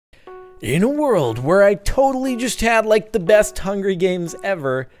In a world where I totally just had like the best Hungry Games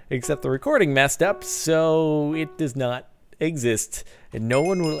ever, except the recording messed up, so it does not exist. And no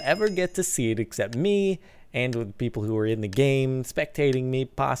one will ever get to see it except me and with people who are in the game, spectating me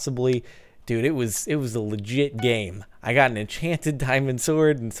possibly. Dude, it was a legit game. I got an enchanted diamond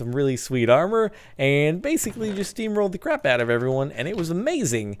sword and some really sweet armor and basically just steamrolled the crap out of everyone, and it was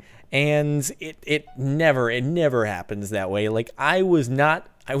amazing. And it never happens that way. Like I was not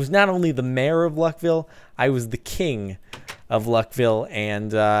only the mayor of Luckville, I was the king of Luckville,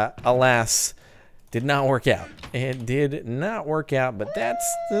 and alas, did not work out. It did not work out, but that's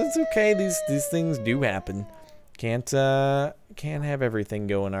okay. These things do happen. Can't have everything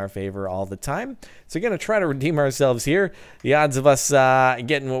go in our favor all the time. So we're gonna try to redeem ourselves here. The odds of us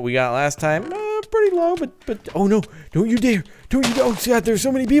getting what we got last time pretty low, but oh no, don't you dare! Don't you? Oh God, there's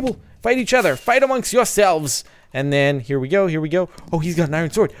so many people. Fight each other. Fight amongst yourselves. And then here we go. Here we go. Oh, he's got an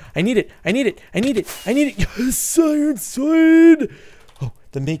iron sword. I need it. I need it. I need it. I need it. Yes, iron sword. Oh,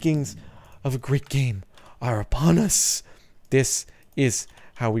 the makings of a great game are upon us. This is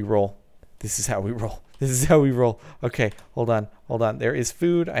how we roll. This is how we roll. This is how we roll. Okay, hold on. Hold on. There is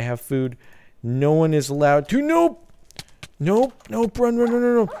food. I have food. No one is allowed to. Nope. Nope. Nope. Run, run, run,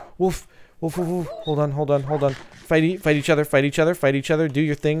 run, run. Wolf. Wolf, wolf, wolf. Hold on. Hold on. Hold on. Fight each other. Fight each other. Fight each other. Do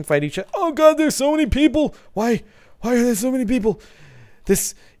your thing. Fight each other. Oh, God, there's so many people. Why? Why are there so many people?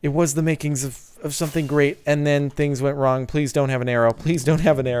 It was the makings of something great, and then things went wrong. Please don't have an arrow. Please don't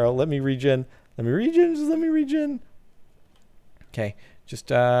have an arrow. Let me regen. Let me regen. Just let me regen. Okay. Just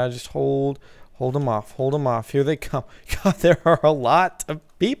hold them off. Hold them off. Here they come. God, there are a lot of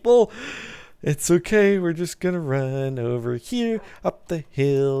people. It's okay. We're just gonna run over here, up the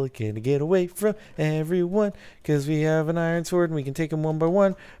hill, gonna get away from everyone, because we have an iron sword and we can take them one by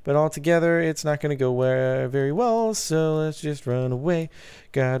one, but all together it's not gonna go very well, so let's just run away.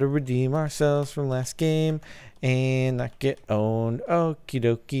 Gotta redeem ourselves from last game and not get owned. Okie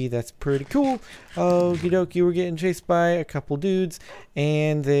dokie, that's pretty cool. Okie dokie, we're getting chased by a couple dudes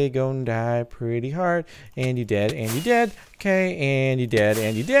and they gonna die pretty hard. And you dead, and you dead. Okay, and you dead,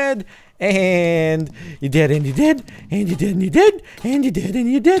 and you dead. And you dead, and you dead, and you dead, and you dead, and you dead,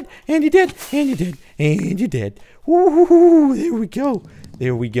 and you dead, and you dead, and you dead, and you dead. Woohoo! There we go.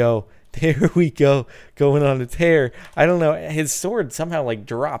 There we go. There we go. Going on a tear. I don't know. His sword somehow like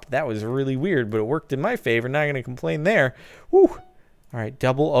dropped. That was really weird, but it worked in my favor. Not gonna complain there. Woo! All right,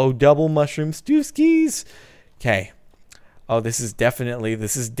 double mushroom stewskis. Okay. Oh, this is definitely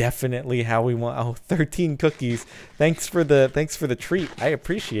how we want. Oh, 13 cookies. Thanks for the treat. I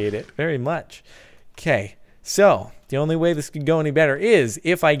appreciate it very much. Okay, so the only way this could go any better is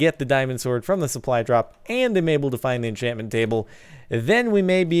if I get the diamond sword from the supply drop and am able to find the enchantment table. Then we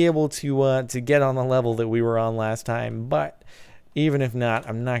may be able to get on the level that we were on last time. But even if not,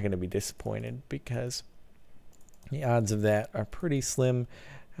 I'm not going to be disappointed because the odds of that are pretty slim.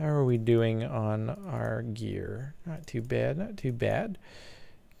 How are we doing on our gear? Not too bad, not too bad.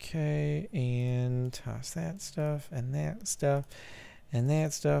 Okay, and toss that stuff and that stuff and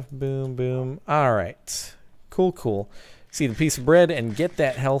that stuff. Boom, boom. All right, cool, cool. See the piece of bread and get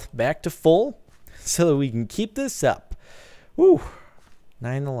that health back to full so that we can keep this up. Woo,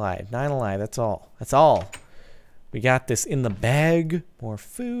 9 alive, 9 alive. That's all. That's all. We got this in the bag. More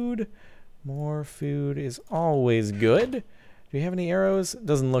food. More food is always good. Do we have any arrows?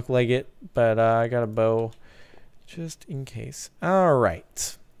 Doesn't look like it, but I got a bow just in case. All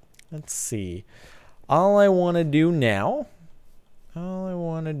right. Let's see. All I want to do now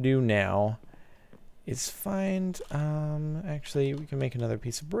is find, actually, we can make another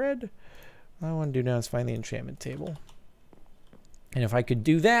piece of bread. All I want to do now is find the enchantment table. And if I could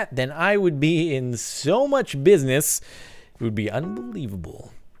do that, then I would be in so much business. It would be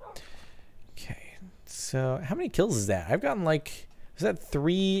unbelievable. So how many kills is that? I've gotten like, was that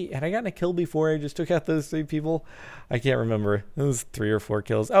 3? Had I gotten a kill before I just took out those 3 people? I can't remember. It was 3 or 4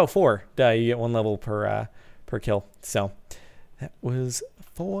 kills. Oh, 4. Duh, you get 1 level per kill. So that was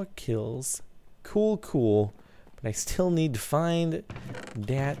 4 kills. Cool, cool. But I still need to find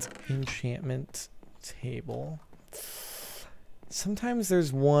that enchantment table. Sometimes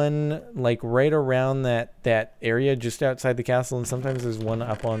there's one like right around that area just outside the castle, and sometimes there's one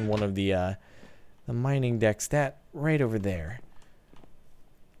up on one of the mining decks, that right over there.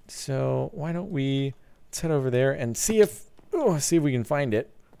 So why don't we head over there and see if we can find it.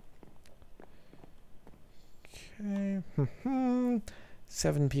 Okay.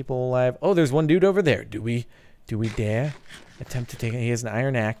 7 people alive. Oh, there's one dude over there. Do we dare attempt to take it? He has an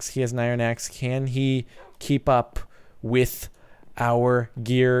iron axe. He has an iron axe. Can he keep up with our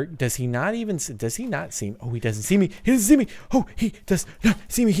gear. Does he not even, does he not see me? Oh, he doesn't see me. He doesn't see me. Oh, he does not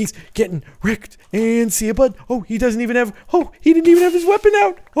see me. He's getting wrecked. And see ya, bud. Oh, he doesn't even have, oh, he didn't even have his weapon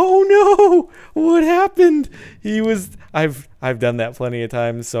out. Oh no, what happened? He was, I've done that plenty of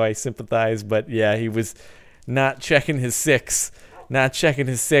times, so I sympathize, but yeah, he was not checking his 6. Not checking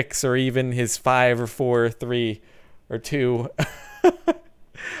his 6 or even his 5 or 4 or 3 or 2.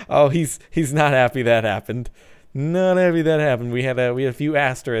 Oh, he's not happy that happened. Not happy that happened. We had a few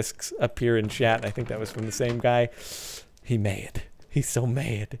asterisks appear in chat. I think that was from the same guy. He mad. He's so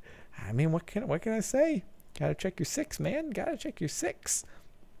mad. I mean, what can I say? Gotta check your 6, man. Gotta check your 6.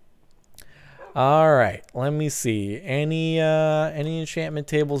 All right. Let me see. Any enchantment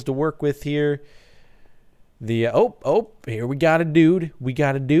tables to work with here? Here we got a dude.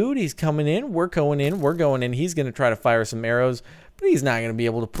 He's coming in. We're going in. He's gonna try to fire some arrows, but he's not gonna be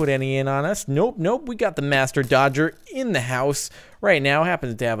able to put any in on us. Nope. We got the Master Dodger in the house right now.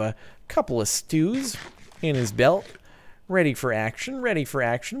 Happens to have a couple of stews in his belt. Ready for action.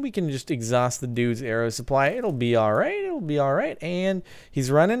 We can just exhaust the dude's arrow supply. It'll be all right. And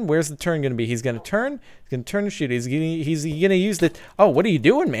he's running. Where's the turn going to be? He's going to turn. He's going to turn and shoot. He's going to use the... Oh, what are you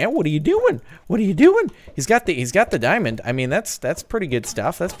doing, man? What are you doing? He's got the diamond. I mean, that's pretty good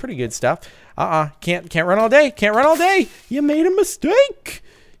stuff. Can't run all day. You made a mistake.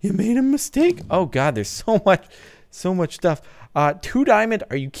 Oh God, there's so much stuff. 2 diamond.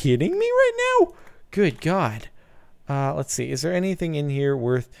 Are you kidding me right now? Good God. Let's see. Is there anything in here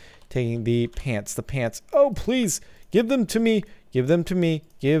worth taking? The pants. Oh, please. Give them to me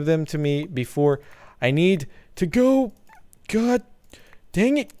before I need to go. God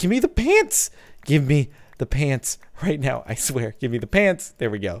dang it. Give me the pants. Give me the pants right now. I swear. Give me the pants. There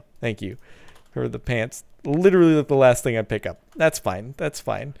we go. Thank you for the pants. Literally the last thing I pick up. That's fine.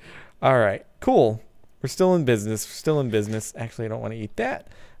 All right. Cool. We're still in business. Actually, I don't want to eat that.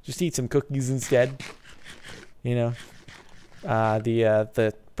 Just eat some cookies instead. You know,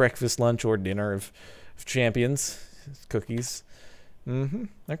 the breakfast, lunch, or dinner of champions, cookies.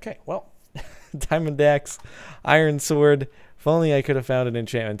 Okay, well, diamond axe, iron sword. If only I could have found an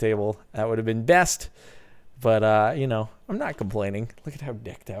enchantment table, that would have been best. But you know, I'm not complaining. Look at how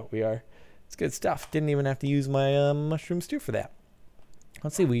decked out we are. It's good stuff. Didn't even have to use my mushroom stew for that.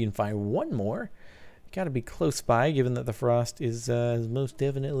 Let's see if we can find one more. Got to be close by, given that the frost is most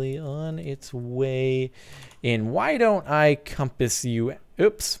definitely on its way in. Why don't I compass you?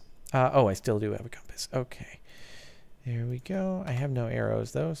 Oops. Oh, I still do have a compass. Okay. There we go. I have no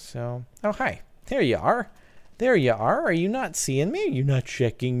arrows, though, so... Oh, hi. There you are. Are you not seeing me? Are you not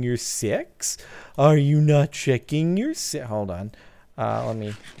checking your 6? Hold on. Let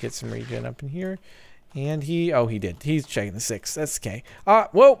me get some regen up in here. And he did. He's checking the 6. That's okay.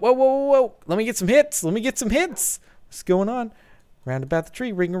 Whoa. Let me get some hits. What's going on? Round about the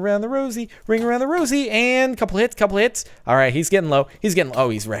tree. Ring around the rosy. And couple hits. All right, he's getting low. Oh,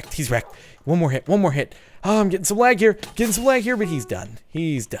 he's wrecked. One more hit. Oh, I'm getting some lag here. But he's done.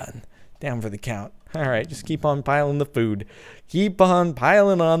 Down for the count. All right, just keep on piling the food. Keep on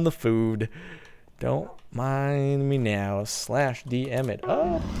piling on the food. Don't mind me now. /DM it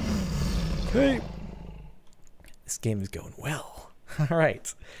up. Okay. This game is going well. All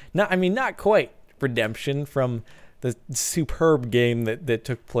right. Not quite redemption from the superb game that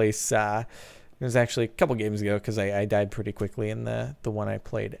took place. It was actually a couple games ago because I died pretty quickly in the one I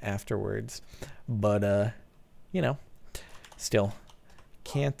played afterwards. But, you know, still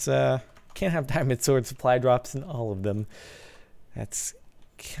can't have diamond sword supply drops in all of them. That's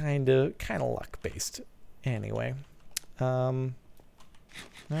kind of luck based. Anyway, all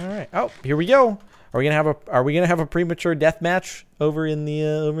right. Oh, here we go. Are we gonna have a premature death match over in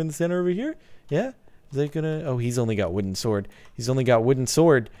the center over here? Yeah. Is that gonna? Oh, he's only got wooden sword.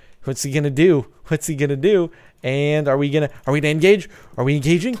 What's he gonna do? And are we gonna engage? Are we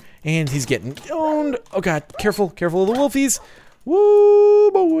engaging? And he's getting owned. Oh God! Careful of the wolfies.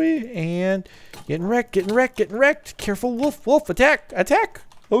 Woo boy! And getting wrecked. Careful, wolf! Attack!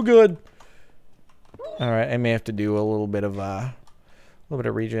 Oh good. All right, I may have to do a little bit of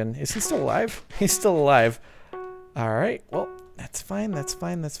regen. Is he still alive? He's still alive. All right. Well, that's fine.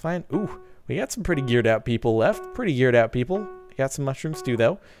 Ooh, we got some pretty geared out people left. Got some mushroom stew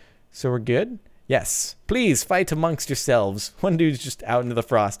though, so we're good. Yes. Please fight amongst yourselves. One dude's just out into the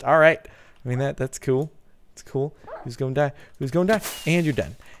frost. All right. I mean that's cool. It's cool. Who's gonna die? And you're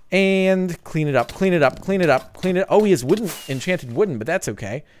done. And clean it up. Oh, he has enchanted wooden, but that's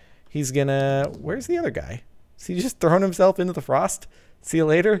okay. He's gonna... Where's the other guy? Is he just throwing himself into the frost? See you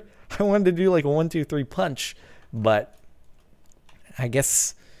later? I wanted to do like a 1, 2, 3 punch, but I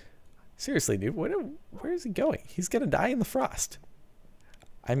guess... Seriously, dude, where is he going? He's gonna die in the frost.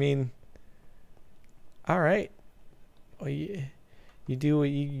 I mean, all right. Well, you do what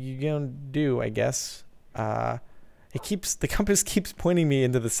you're gonna do, I guess. The compass keeps pointing me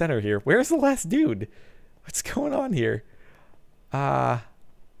into the center here. Where's the last dude? What's going on here? What?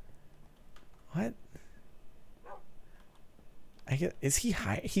 Is he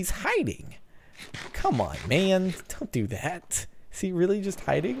he's hiding? Come on, man. Don't do that. Is he really just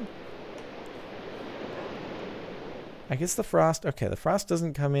hiding? I guess the frost... Okay, the frost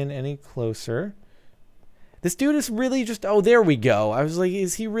doesn't come in any closer. This dude is really just... Oh, there we go. I was like,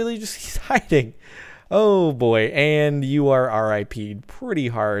 is he really just... He's hiding. Oh, boy. And you are RIP'd pretty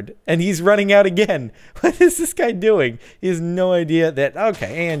hard. And he's running out again. What is this guy doing? He has no idea that...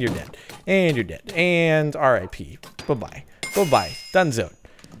 Okay, and you're dead. And you're dead. And RIP. Bye-bye. Bye-bye. Done zone.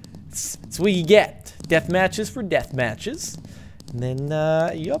 That's what you get. Death matches for death matches. And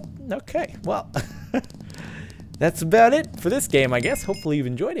then, yup. Okay, well... That's about it for this game, I guess. Hopefully you've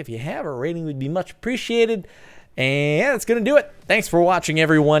enjoyed. If you have, a rating would be much appreciated. And that's going to do it. Thanks for watching,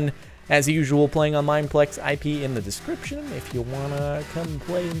 everyone. As usual, playing on Mineplex, IP in the description if you want to come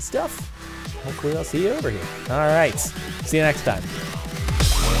play and stuff. Hopefully I'll see you over here. All right. See you next time.